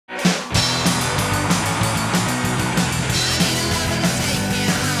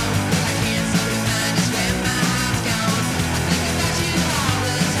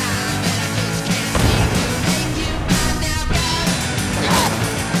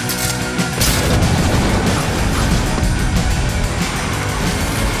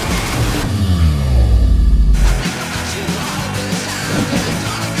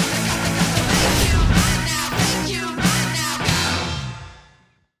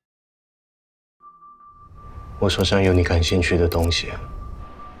我手上有你感兴趣的东西，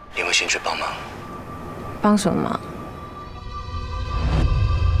你有没有兴趣帮忙？帮什么忙？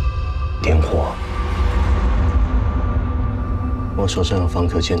点火。我手上有方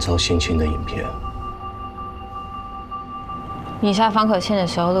可倩操性侵的影片。你杀方可倩的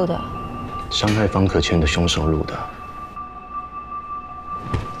时候录的？伤害方可倩的凶手录的。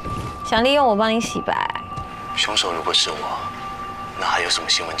想利用我帮你洗白？凶手如果是我，那还有什么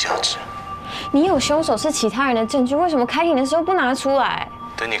新闻价值？你有凶手是其他人的证据，为什么开庭的时候不拿出来？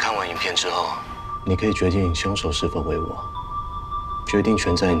等你看完影片之后，你可以决定凶手是否为我。决定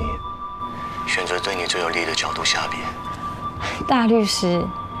权在你，选择对你最有利的角度下笔。大律师，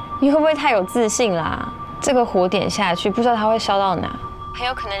你会不会太有自信啦？这个火点下去，不知道它会烧到哪，很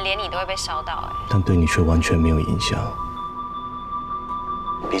有可能连你都会被烧到哎。但对你却完全没有影响。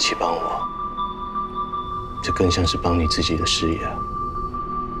比起帮我，这更像是帮你自己的事业。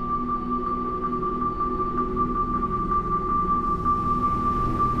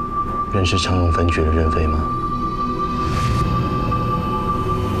认识长荣分局的任飞吗？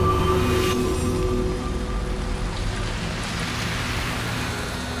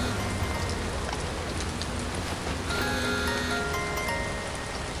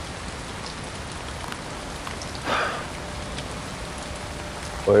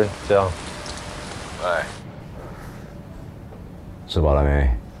喂，这样。哎，吃饱了没？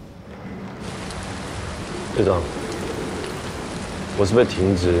队长，我是被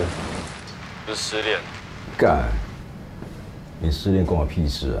停职，不是失恋。干！你失恋关我屁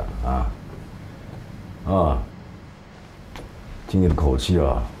事啊！啊！听你的口气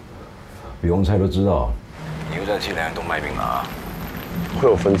啊，比用猜都知道，你又在替两人都卖命了啊！会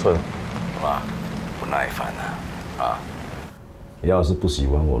有分寸。好吧，不耐烦啊！要是不喜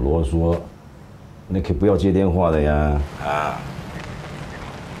欢我啰嗦，那可以不要接电话的呀！啊！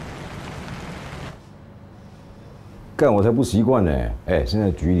干我才不习惯呢！哎，现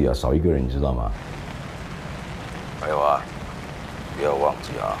在局里啊少一个人，你知道吗？还有啊，不要忘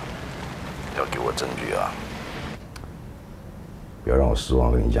记啊，要给我证据啊！不要让我失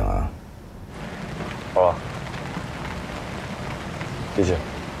望，跟你讲啊！好啊，谢谢。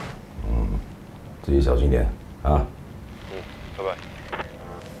自己小心点啊！拜拜。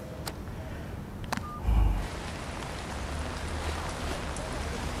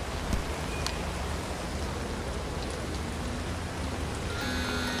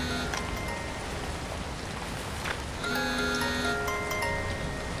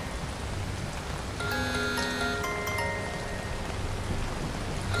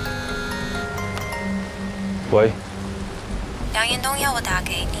喂，梁延东要我打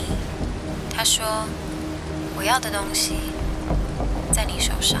给你，他说我要的东西在你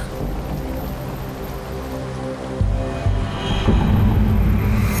手上。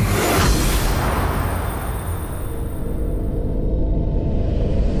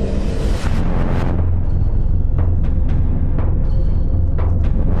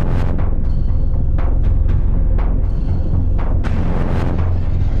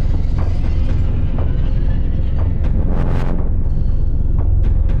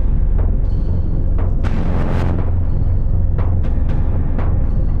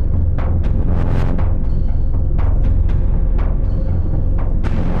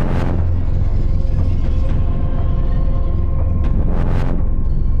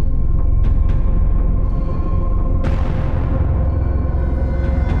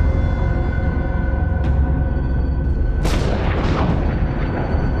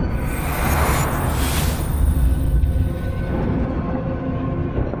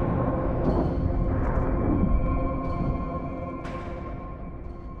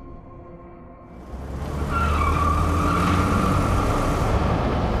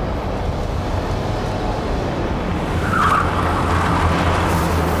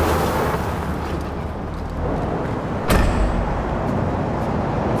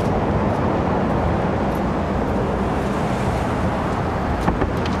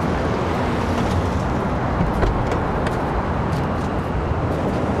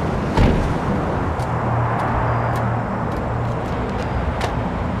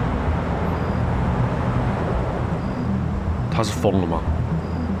他是疯了吗？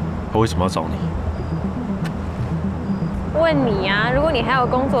他为什么要找你？问你啊，如果你还有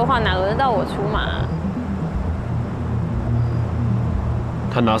工作的话，哪轮得到我出马？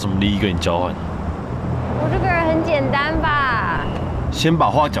他拿什么利益跟你交换？我这个人很简单吧？先把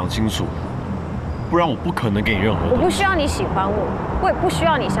话讲清楚，不然我不可能给你任何。我不需要你喜欢我，我也不需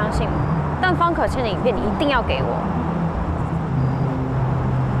要你相信我，但方可倩的影片你一定要给我。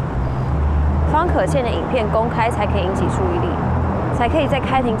方可倩的影片公开才可以引起注意力，才可以在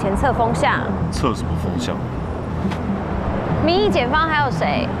开庭前测风向。测什么风向？民意检方还有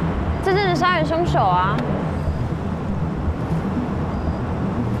谁？真正的杀人凶手啊！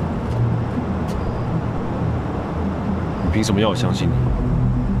你凭什么要我相信你？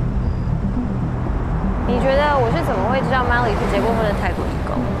你觉得我是怎么会知道 Molly 是结过婚的太多义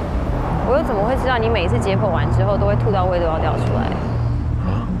工？我又怎么会知道你每一次解剖完之后都会吐到胃都要掉出来？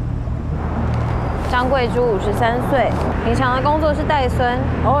啊？张贵珠53岁，平常的工作是带孙，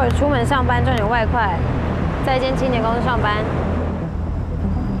偶尔出门上班赚点外快，在一间青年公司上班。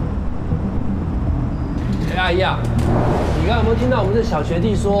阿姨啊，你刚刚有没有听到我们这小学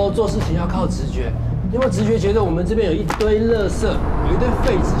弟说做事情要靠直觉？你有没有直觉觉得我们这边有一堆垃圾，有一堆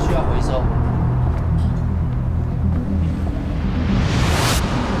废纸需要回收？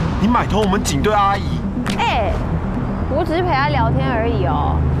你买通我们警队阿姨？哎，我只是陪他聊天而已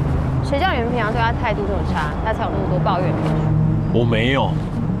哦。谁叫你们平常对他态度这么差，他才有那么多抱怨品？我没有。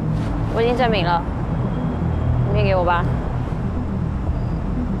我已经证明了，影片给我吧。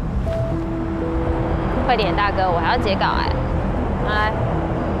快点，大哥，我还要截稿哎，拿来。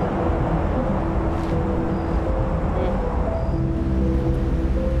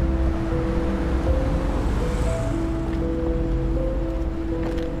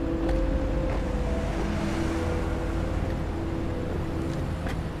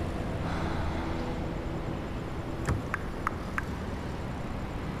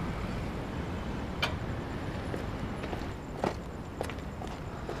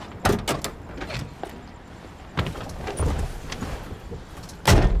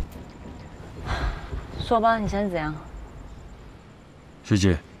说吧，你现在怎样？学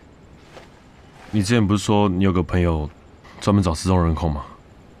姐，你之前不是说你有个朋友专门找失踪人口吗？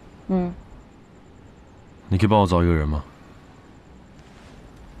嗯。你可以帮我找一个人吗？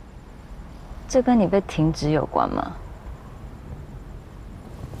这跟你被停职有关吗？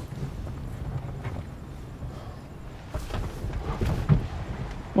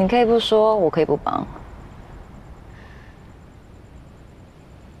你可以不说，我可以不帮。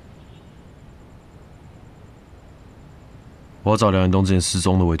我要找梁远东之前失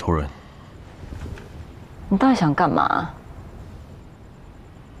踪的委托人。你到底想干嘛？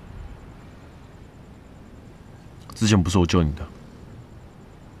之前不是我救你的，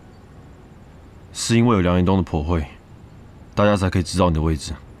是因为有梁远东的破会，大家才可以知道你的位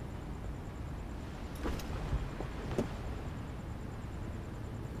置。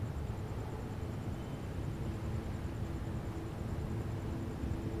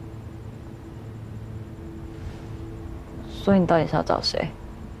所以你到底是要找谁？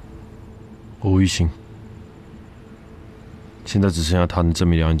吴玉兴，现在只剩下他能证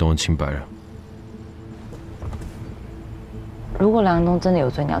明梁远东的清白了。如果梁远东真的有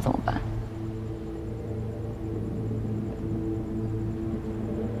罪，你要怎么办？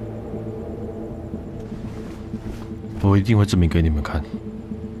我一定会证明给你们看，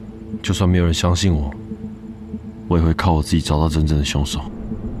就算没有人相信我，我也会靠我自己找到真正的凶手。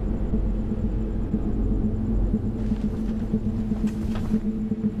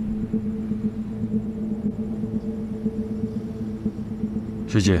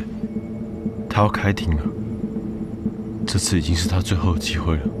学姐，他要开庭了，这次已经是他最后的机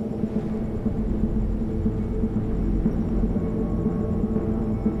会了。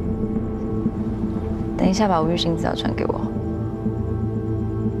等一下，把吴玉兴资料传给我。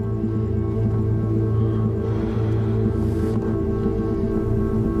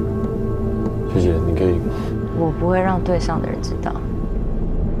学姐，你可以。我不会让对上的人知道。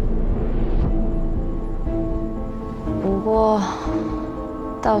不过，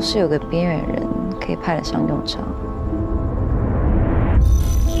倒是有个边缘人可以派得上用场。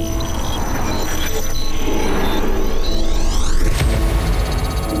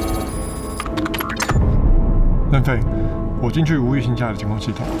任飞，我进去吴玉兴家的监控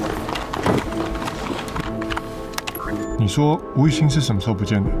系统。你说吴玉兴是什么时候不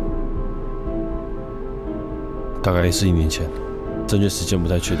见的？大概是1年前，正确时间不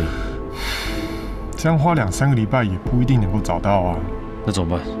太确定。这样花2、3个礼拜也不一定能够找到啊。那怎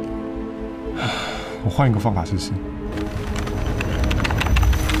么办？我换一个方法试试。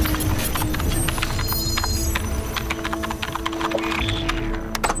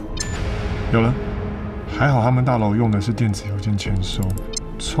有了。还好他们大楼用的是电子邮件签收，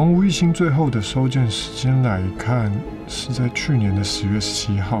从吴玉兴最后的收件时间来看，是在去年的10月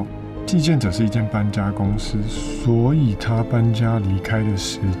17号。寄件者是一间搬家公司，所以他搬家离开的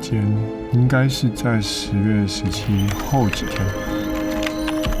时间应该是在10月17后几天。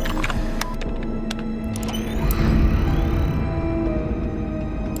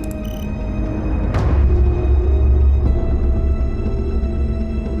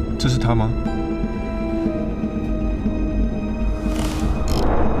这是他吗？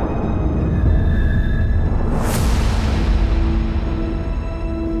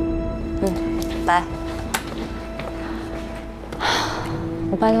来。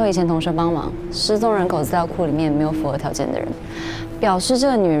我拜托以前同学帮忙，失踪人口资料库里面没有符合条件的人，表示这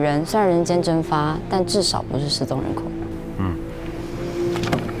个女人虽然人间蒸发，但至少不是失踪人口。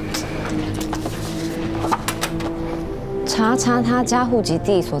查她家户籍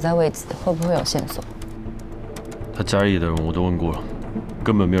地所在位置，会不会有线索？他家里的人我都问过了，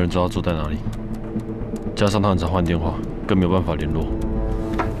根本没有人知道他住在哪里。加上他很常换电话，更没有办法联络。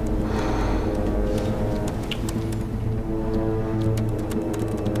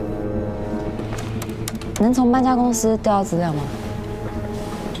能从搬家公司调到资料吗？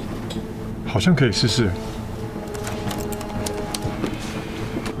好像可以试试。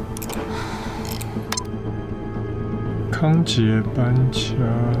康杰搬家，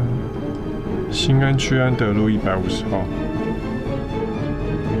新安区安德路150号。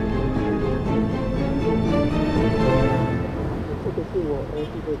这个是我儿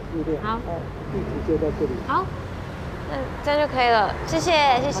子的资料。好，地址就到这里。好，那这样就可以了。谢谢，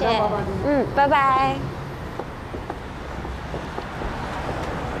谢谢。拜拜。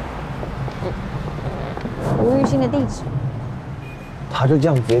吴玉兴的地址。他就这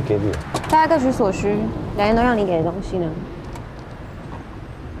样直接给你了。大家各取所需，两人都让你给的东西呢？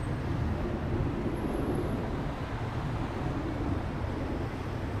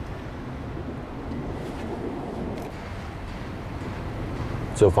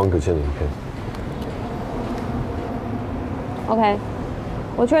只有方可倩的影片。OK，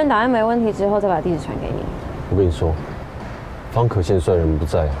 我确认档案没问题之后，再把地址传给你。我跟你说，方可倩虽然人不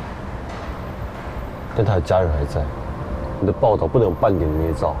在，但她的家人还在。你的报道不能有半点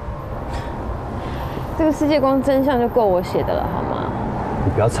捏造。这个世界光真相就够我写的了，好吗？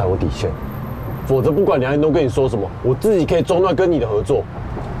你不要踩我底线，否则不管梁彦东跟你说什么，我自己可以中断跟你的合作。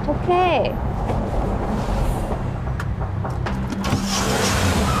OK。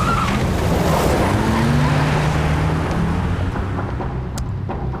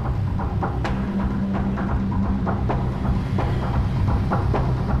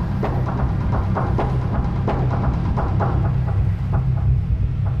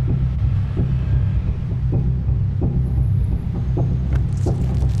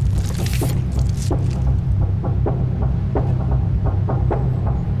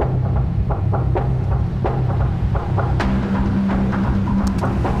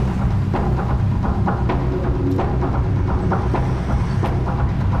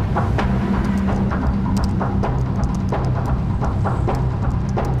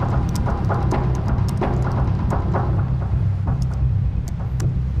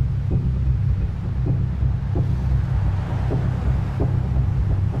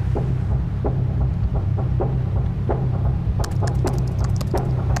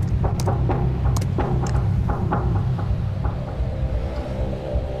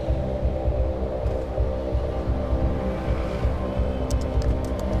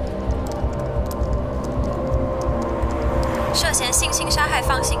涉嫌性侵杀害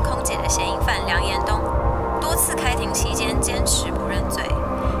放行空姐的嫌疑犯梁彦东，多次开庭期间坚持不认罪，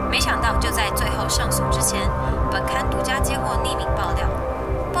没想到就在最后上诉之前，本刊独家接获匿名爆料，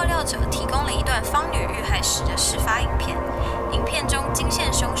爆料者提供了一段芳女遇害时的事发影片，影片中惊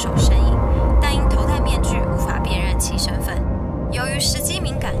现凶手身影，但因头戴面具无法辨认其身份。由于时机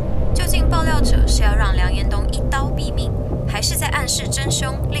敏感，究竟爆料者是要让梁彦东一刀毙命，还是在暗示真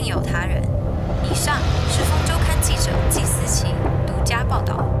凶另有他人？以上是《风周刊》记者季思琪独家报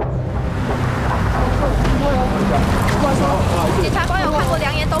道。检察官有看过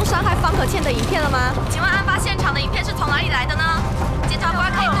梁彦东伤害方可倩的影片了吗？请问案发现场的影片是从哪里来的呢？检察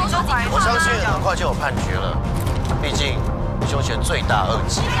官可以多说几句话吗？我相信很快就有判决了，毕竟凶嫌罪大恶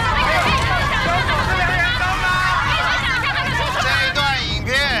极。这一段影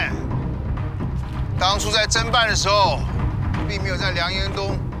片当初在侦办的时候，并没有在梁彦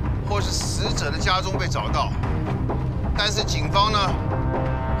东或是死者的家中被找到，但是警方呢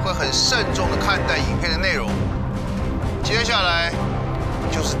会很慎重地看待影片的内容。接下来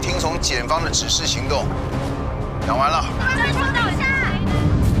就是听从检方的指示行动。讲完了。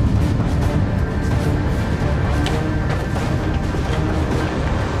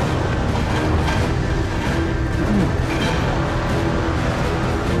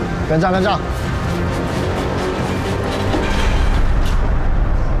跟上，跟上。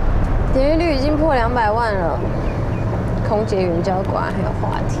点阅率已经破200万了，空姐援交果然还有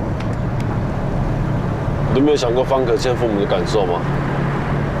话题。你都没有想过方可倩父母的感受吗？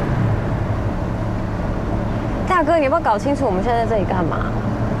大哥，你要不要搞清楚我们现在在这里干嘛？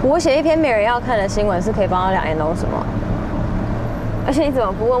我写一篇没人要看的新闻，是可以帮到梁彦东什么？而且你怎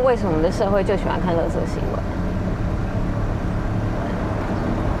么不问为什么我们的社会就喜欢看垃圾新闻？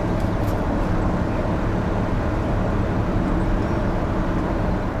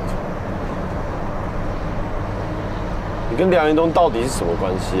跟梁延东到底是什么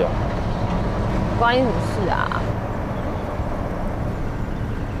关系啊？关你什么事啊？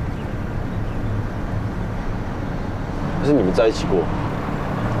还是你们在一起过？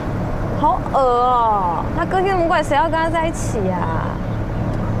好恶哦！他个性那么怪，谁要跟他在一起啊？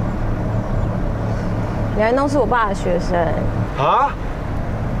梁延东是我爸的学生啊。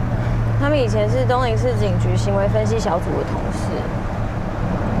他们以前是东林市警局行为分析小组的同事。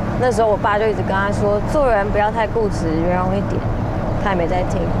那时候我爸就一直跟他说，做人不要太固执，圆融一点。他也没在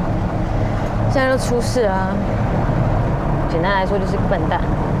听。现在就出事了。简单来说，就是个笨蛋。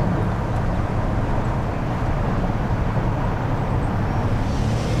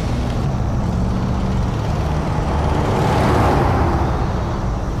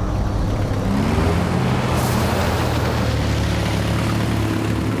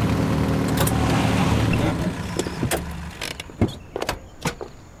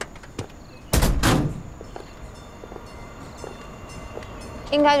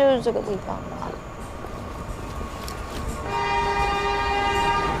应该就是这个地方吧。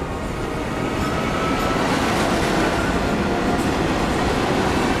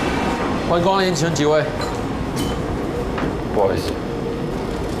欢迎光临，请问几位？不好意思，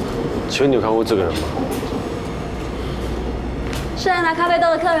请问你有看过这个人吗？是来拿咖啡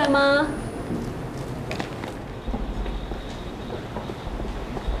豆的客人吗？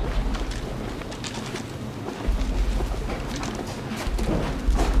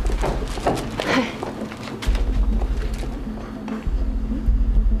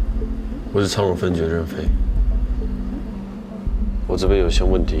我是昌荣分局的任飞，我这边有些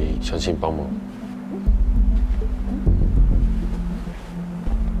问题想请你帮忙。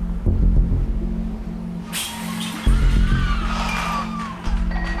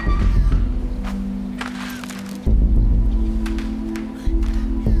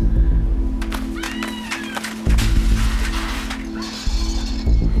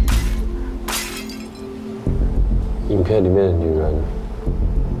影片里面的女人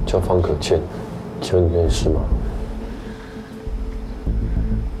叫方可倩，请问你认识吗？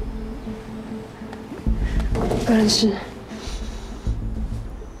不认识。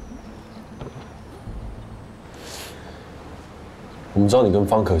我们知道你跟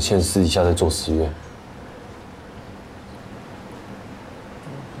方可倩私底下在做实验，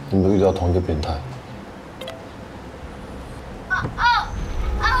你们遇到同一个变态，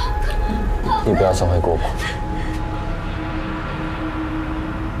你被他伤害过吧？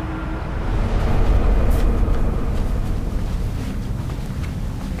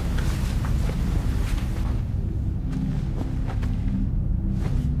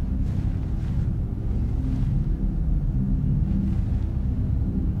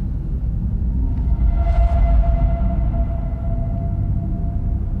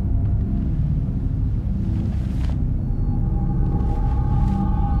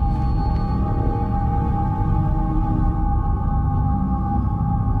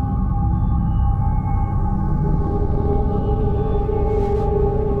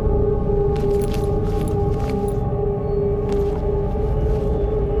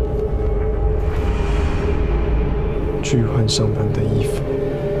去换上班的衣服。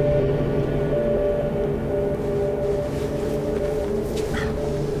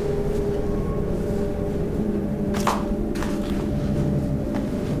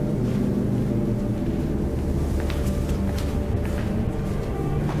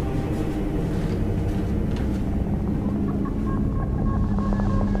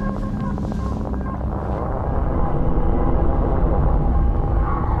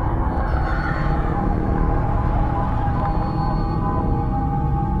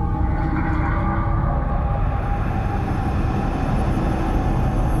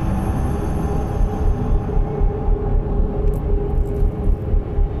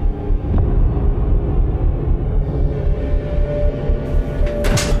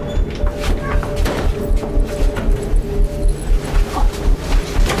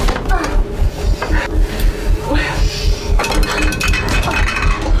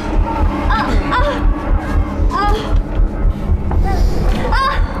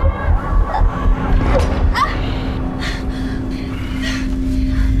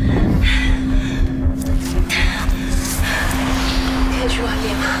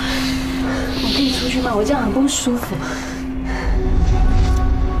我这样很不舒服。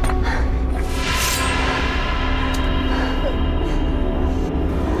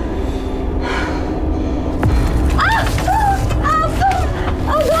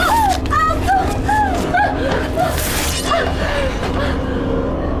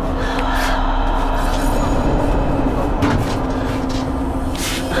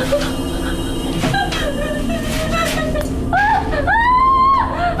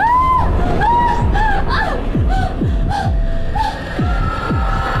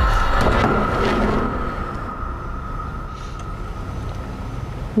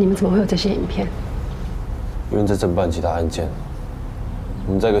你们怎么会有这些影片？因为在侦办其他案件，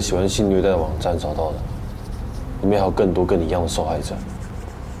我们在一个喜欢性虐待的网站找到的，里面还有更多跟你一样的受害者。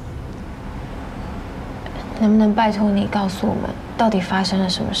能不能拜托你告诉我们，到底发生了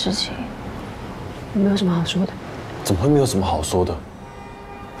什么事情？我没有什么好说的。怎么会没有什么好说的？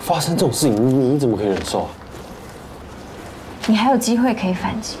发生这种事情，你怎么可以忍受啊？你还有机会可以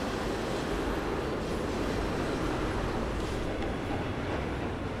反击。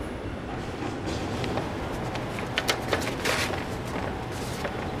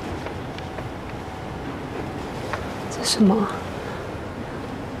这什么？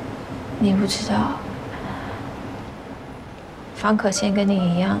你不知道，方可倩跟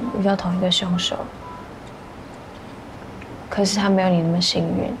你一样遇到同一个凶手，可是他没有你那么幸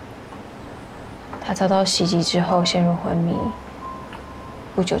运。他遭到袭击之后陷入昏迷，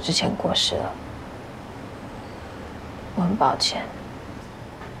不久之前过世了。我很抱歉。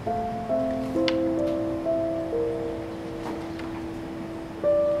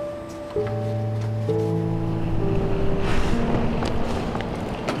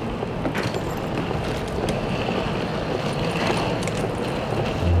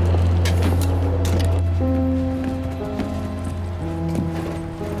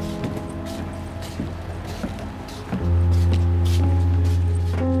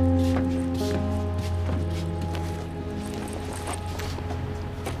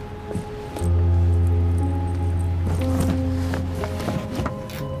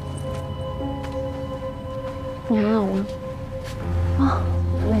你还好吗？哦，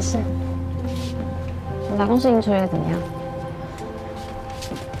没事。你老公事情处理得怎么样？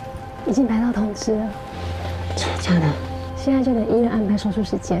已经排到通知了。真的假的？现在就得医院安排手术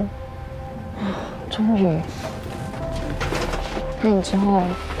时间。哦，终于。那你之后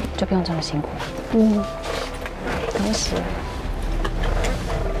就不用这么辛苦了。嗯，恭喜。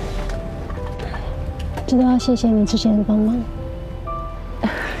这都要谢谢你之前的帮忙。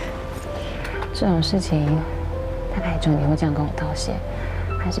这种事情。大概也只有你会这样跟我道谢，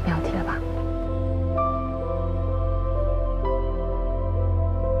还是不要提了吧。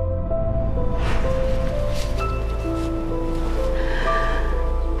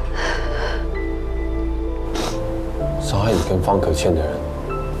伤害你跟方可倩的人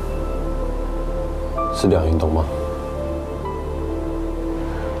是梁云东吗？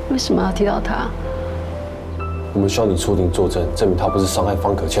为什么要提到他？我们需要你出庭作证，证明他不是伤害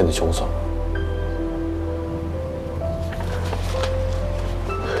方可倩的凶手。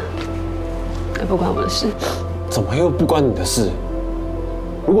不关我的事。怎么又不关你的事？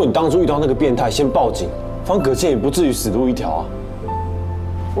如果你当初遇到那个变态，先报警，方可倩也不至于死路一条啊。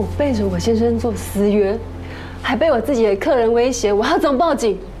我背着我先生做私约，还被我自己的客人威胁，我要怎么报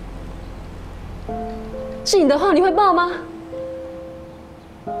警？是你的话，你会报吗？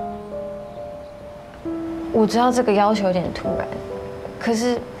我知道这个要求有点突然，可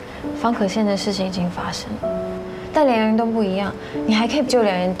是方可倩的事情已经发生了，但梁云东不一样，你还可以救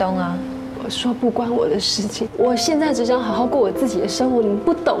梁云东啊。我说不关我的事情，我现在只想好好过我自己的生活，你们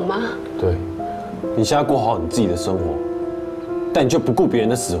不懂吗？对，你现在过好你自己的生活，但你却不顾别人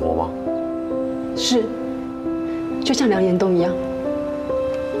的死活吗？是，就像梁延东一样，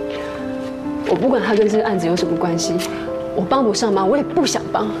我不管他跟这个案子有什么关系，我帮不上忙，我也不想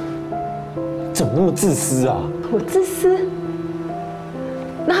帮。怎么那么自私啊？我自私？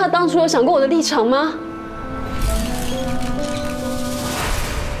那他当初有想过我的立场吗？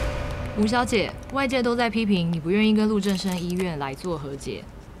吴小姐，外界都在批评你不愿意跟陆正生医院来做和解，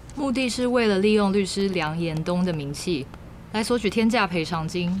目的是为了利用律师梁延东的名气来索取天价赔偿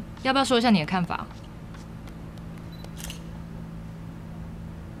金，要不要说一下你的看法？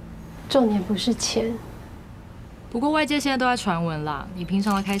重点不是钱。不过外界现在都在传闻啦，你平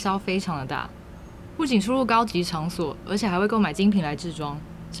常的开销非常的大，不仅出入高级场所，而且还会购买精品来制装，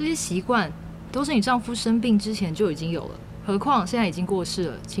这些习惯都是你丈夫生病之前就已经有了。何况现在已经过世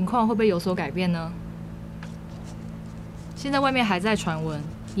了，情况会不会有所改变呢？现在外面还在传闻，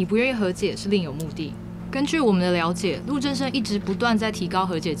你不愿意和解是另有目的。根据我们的了解，陆正生一直不断在提高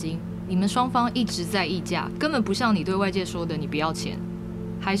和解金，你们双方一直在议价，根本不像你对外界说的你不要钱，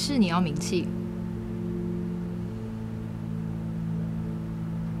还是你要名气。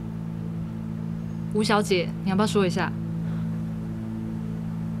吴小姐，你要不要说一下？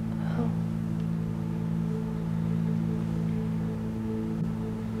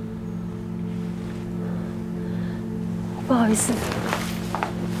不好意思，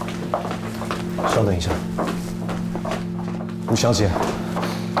稍等一下，吴小姐，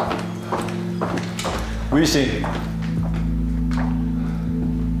微信。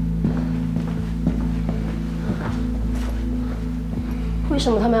为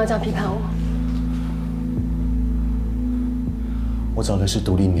什么他们要这样批判我？我找的是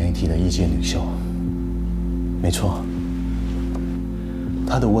独立媒体的意见领袖，没错，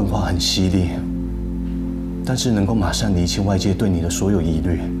他的问话很犀利，但是能够马上厘清外界对你的所有疑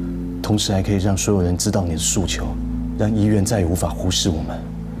虑，同时还可以让所有人知道你的诉求，让医院再也无法忽视我们。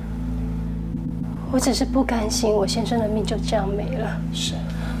我只是不甘心我先生的命就这样没了。是。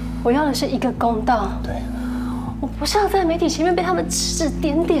我要的是一个公道。对。我不是要在媒体前面被他们指指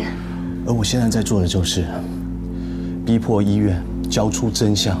点点。而我现在在做的就是逼迫医院交出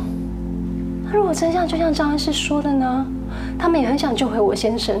真相。那如果真相就像张医师说的呢？他们也很想救回我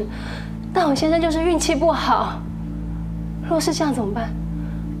先生，但我先生就是运气不好。如果是这样怎么办？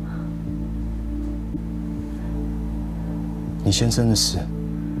你先生的死，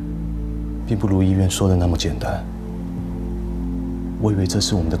并不如医院说的那么简单。我以为这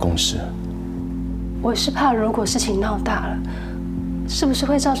是我们的共识。我是怕，如果事情闹大了，是不是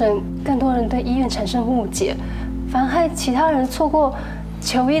会造成更多人对医院产生误解，反而害其他人错过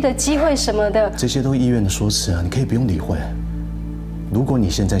求医的机会什么的？这些都是医院的说辞啊，你可以不用理会。如果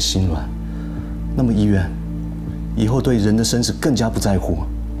你现在心软，那么医院以后对人的生死更加不在乎。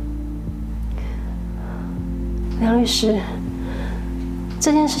梁律师，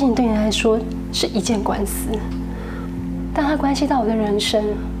这件事情对你来说是一件官司，但它关系到我的人生。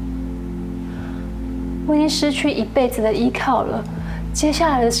我已经失去一辈子的依靠了，接下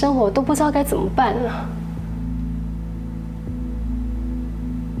来的生活都不知道该怎么办了。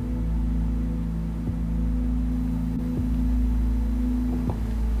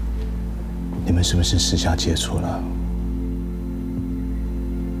你们是不是私下接触了？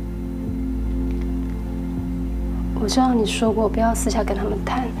我知道你说过不要私下跟他们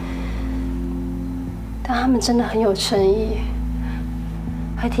谈，但他们真的很有诚意，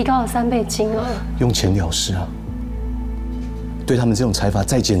还提高了3倍金额。用钱了事啊！对他们这种财阀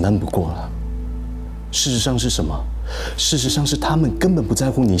再简单不过了。事实上是什么？事实上是他们根本不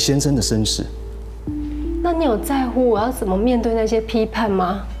在乎你先生的生死。那你有在乎我要怎么面对那些批判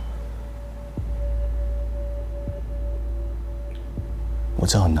吗？我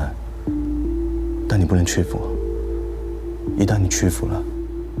知道很难，但你不能屈服。一旦你屈服了，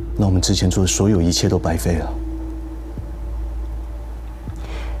那我们之前做的所有一切都白费了。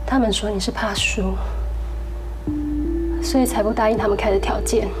他们说你是怕输，所以才不答应他们开的条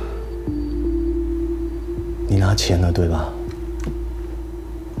件。你拿钱了，对吧？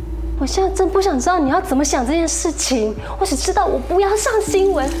我现在真不想知道你要怎么想这件事情，我只知道我不要上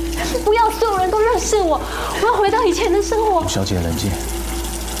新闻，不要所有人都认识我，我要回到以前的生活。吴小姐，冷静，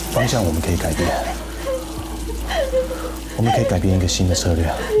方向我们可以改变，我们可以改变一个新的策略，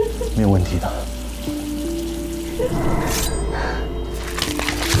没有问题的。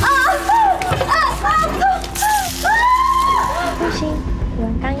不行，有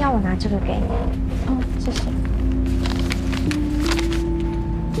人刚要我拿这个给你。哦，谢谢。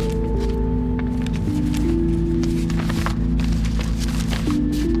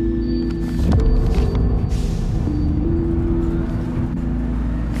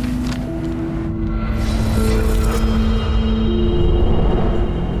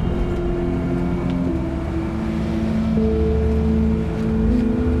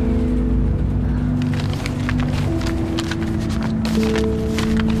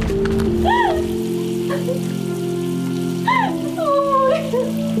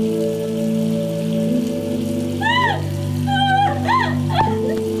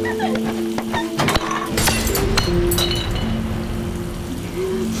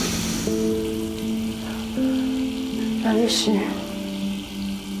梁律师，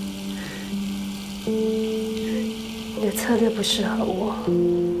你的策略不适合我，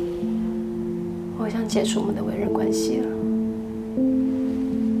我想解除我们的委任关系了。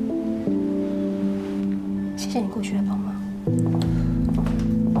谢谢你过去来帮忙。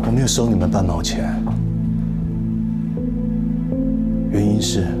我没有收你们半毛钱，原因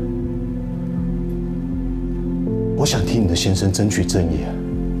是我想替你的先生争取正义。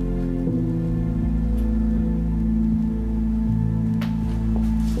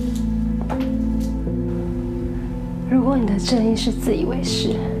如果你的正义是自以为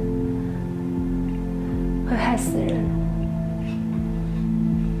是，会害死人。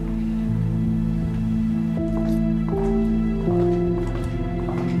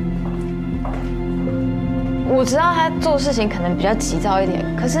我知道他做事情可能比较急躁一点，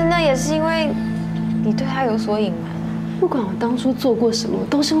可是那也是因为你对他有所隐瞒。不管我当初做过什么，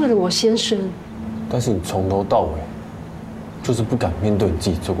都是为了我先生。但是你从头到尾就是不敢面对你自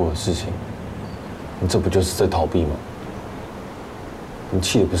己做过的事情，你这不就是在逃避吗？你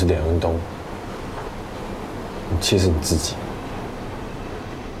气的不是梁恩东，你气是你自己。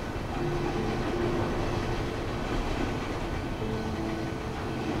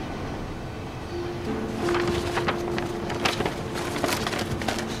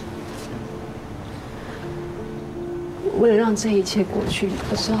让这一切过去，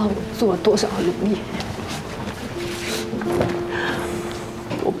不知道我做了多少努力。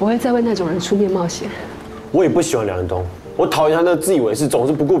我不会再为那种人出面冒险。我也不喜欢梁仁东，我讨厌他那自以为是，总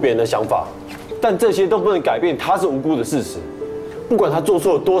是不顾别人的想法。但这些都不能改变他是无辜的事实。不管他做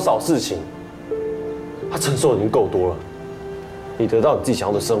错了多少事情，他承受已经够多了。你得到你自己想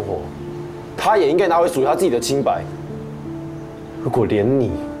要的生活，他也应该拿回属于他自己的清白。如果连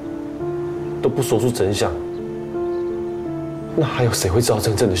你都不说出真相，那还有谁会知道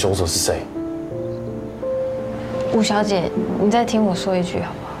真正的凶手是谁？吴小姐，你再听我说一句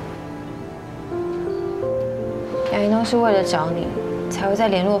好不好？梁一东是为了找你，才会在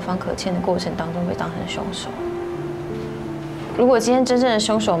联络方可倩的过程当中被当成凶手。如果今天真正的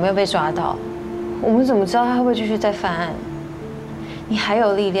凶手没有被抓到，我们怎么知道他会不会继续再犯案？你还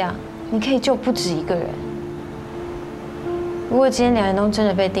有力量，你可以救不止一个人。如果今天梁一东真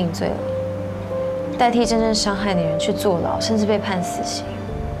的被定罪了，代替真正伤害你的人去坐牢，甚至被判死刑，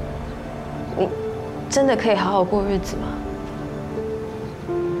你真的可以好好过日子吗？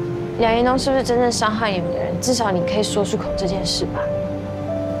梁一东是不是真正伤害你们的人？至少你可以说出口这件事吧。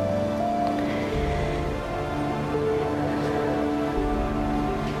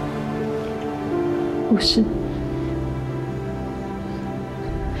不是。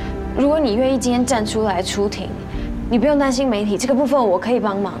如果你愿意今天站出来出庭，你不用担心媒体这个部分，我可以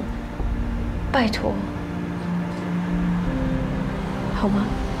帮忙。拜托，好吗？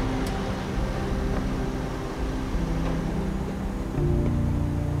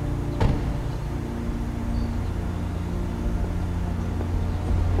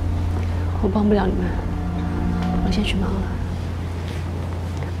我帮不了你们，我先去忙了。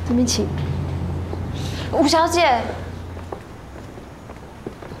这边请。吴小姐。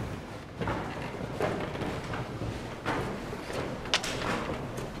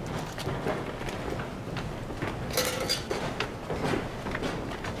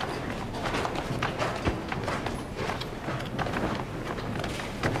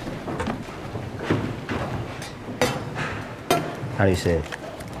大律师，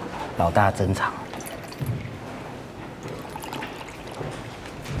老大珍藏。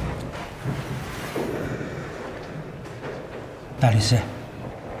大律师，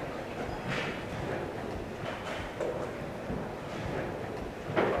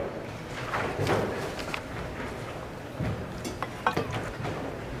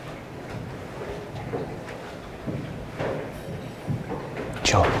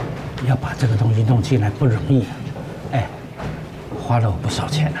秋，要把这个东西弄进来不容易啊！哎。花了我不少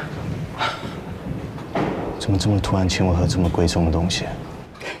钱啊！怎么这么突然请我喝这么贵重的东西？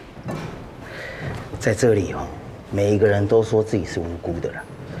在这里哦，每一个人都说自己是无辜的了，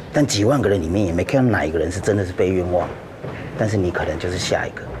但几万个人里面也没看到哪一个人是真的是被冤枉。但是你可能就是下一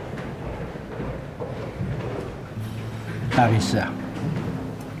个。大律师啊，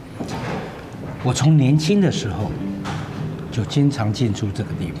我从年轻的时候就经常进出这个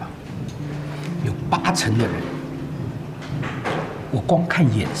地方，有80%的人。我光看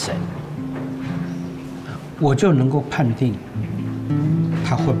眼神，我就能够判定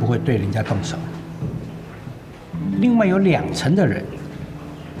他会不会对人家动手。另外有2成的人，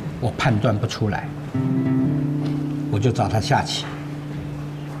我判断不出来，我就找他下棋。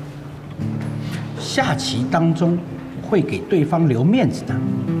下棋当中会给对方留面子的，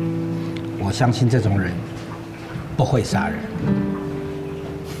我相信这种人不会杀人。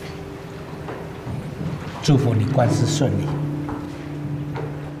祝福你官司顺利。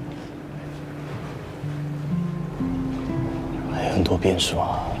很多变数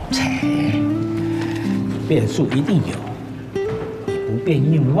啊！变数一定有，你不变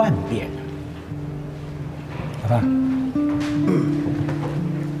应万变，好吧？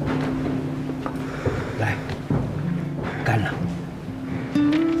来，干了。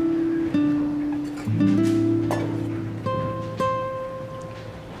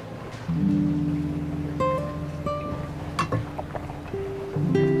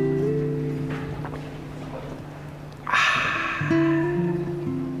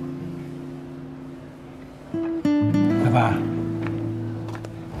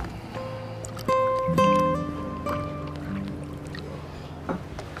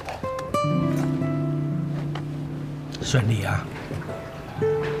顺利啊！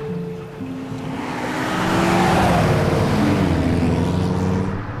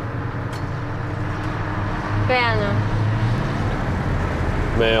备案呢？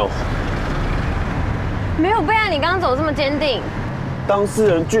没有。没有备案，你刚刚走这么坚定。当事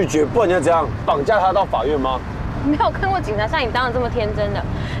人拒绝，不然你要怎样？绑架他到法院吗？没有看过警察像你当的这么天真的。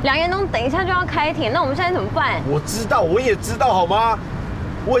梁延东等一下就要开庭，那我们现在怎么办？我知道，我也知道，好吗？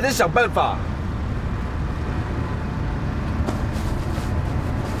我也在想办法。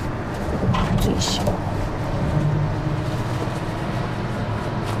小。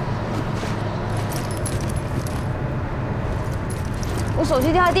我手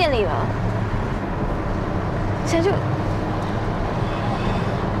机掉在店里了，现在就。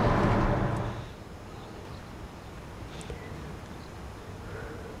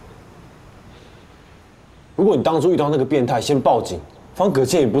 如果你当初遇到那个变态，先报警，方可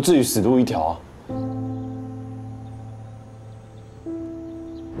倩也不至于死路一条啊。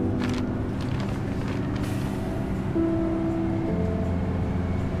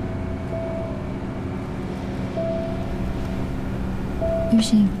玉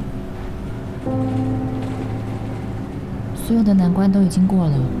兴，所有的难关都已经过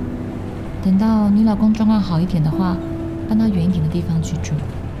了，等到你老公状况好一点的话，搬到远一点的地方去住。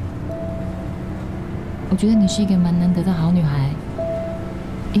 我觉得你是一个蛮难得的好女孩，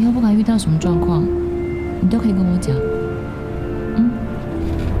以后不管遇到什么状况，你都可以跟我讲。嗯，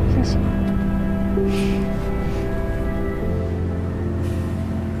谢谢。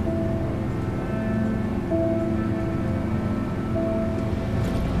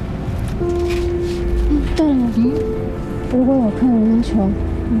对了，如果有客人要求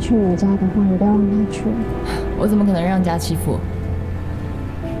要去你家的话，你不要让他去。我怎么可能让人家欺负我？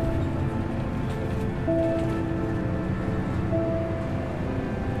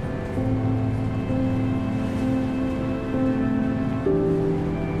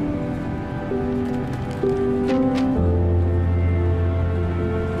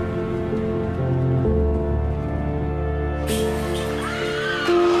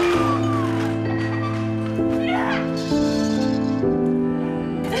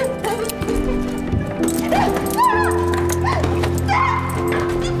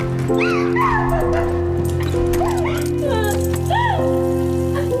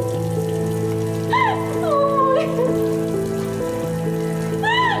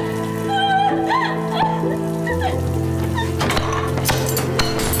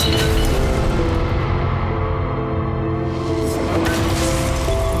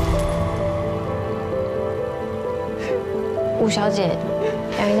 吴小姐，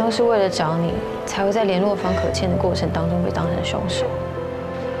两人都是为了找你，才会在联络方可倩的过程当中被当成凶手。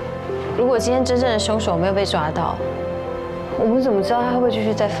如果今天真正的凶手没有被抓到，我们怎么知道他会不会继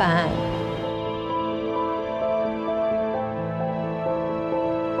续再犯案？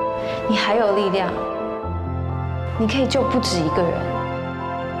你还有力量，你可以救不止一个人。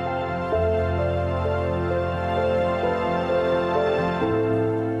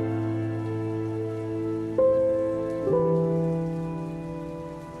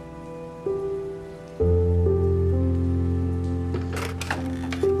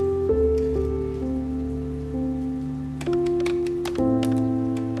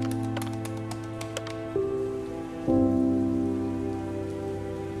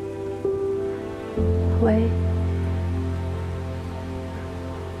 喂，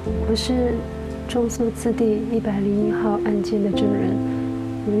我是中诉次第101号案件的证人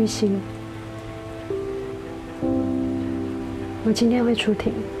吴玉兴，我今天会出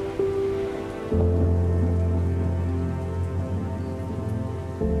庭。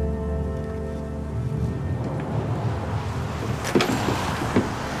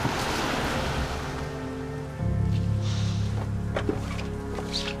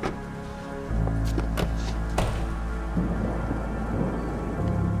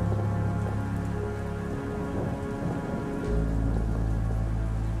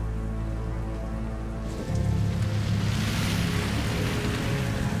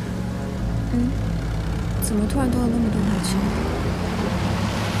怎么突然多了那么多台车？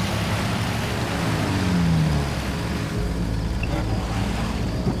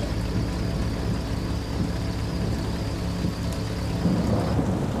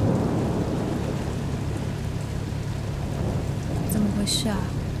怎么回事啊？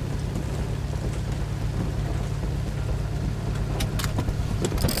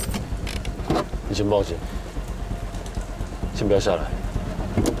你先报警，先不要下来。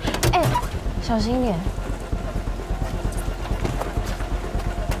哎，小心一点。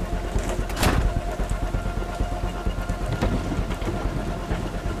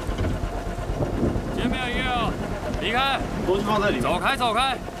 离开，东西放在里面。走开，走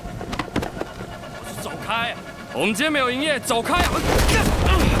开！我是走开！我们今天没有营业，走开！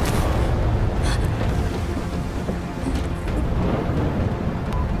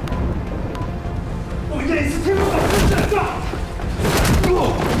我也是听不懂这个。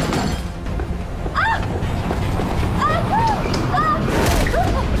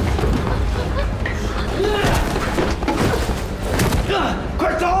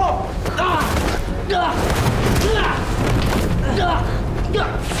快走！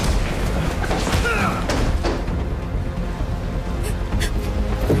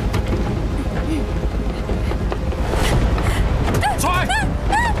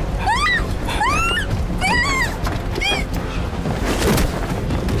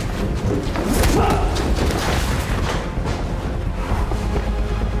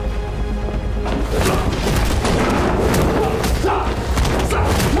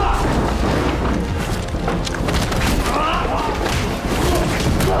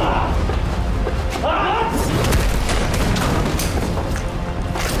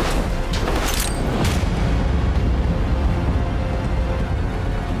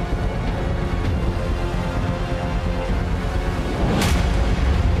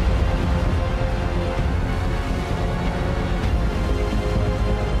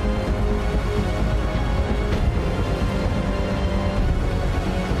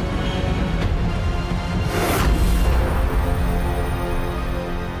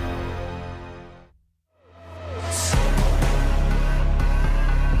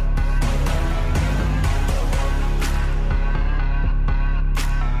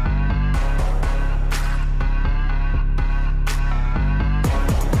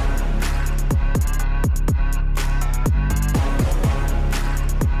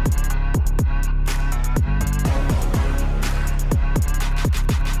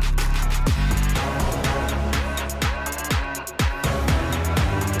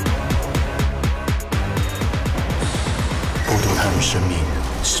他人生命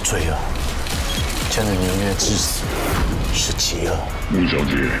是罪恶，将人凌虐致死是极恶。吴小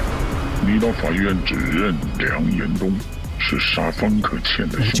姐，你到法院指认梁延东是杀方可欠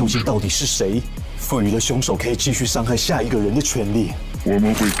的凶手。究竟到底是谁赋予了凶手可以继续伤害下一个人的权利？我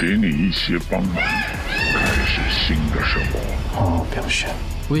们会给你一些帮忙，开始新的生活。好好表现。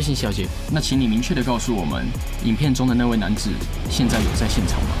吴月欣小姐，那请你明确的告诉我们，影片中的那位男子现在有在现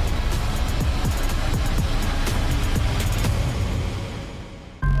场吗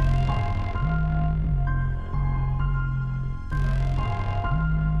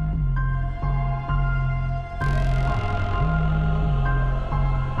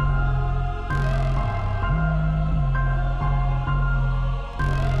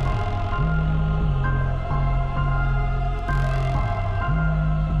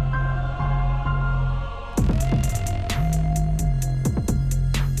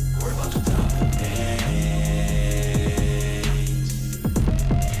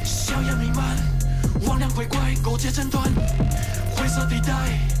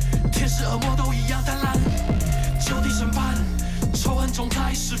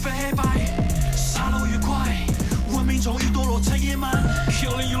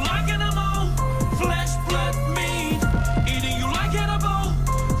？Killing you